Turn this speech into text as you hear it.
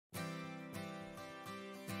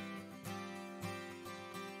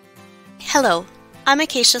Hello, I'm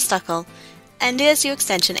Acacia Stuckel, NDSU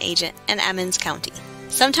Extension Agent in Emmons County.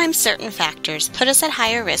 Sometimes certain factors put us at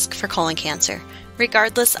higher risk for colon cancer,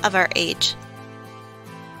 regardless of our age.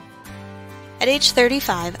 At age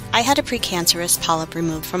 35, I had a precancerous polyp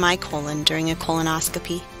removed from my colon during a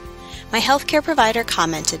colonoscopy. My healthcare provider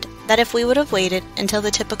commented that if we would have waited until the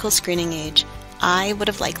typical screening age, I would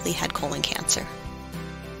have likely had colon cancer.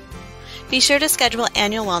 Be sure to schedule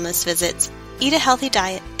annual wellness visits, eat a healthy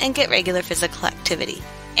diet, and get regular physical activity.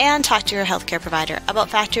 And talk to your healthcare provider about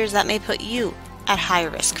factors that may put you at higher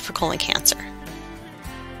risk for colon cancer.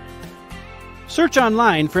 Search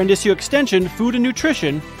online for NDSU Extension Food and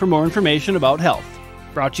Nutrition for more information about health.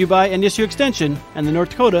 Brought to you by NDSU Extension and the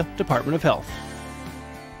North Dakota Department of Health.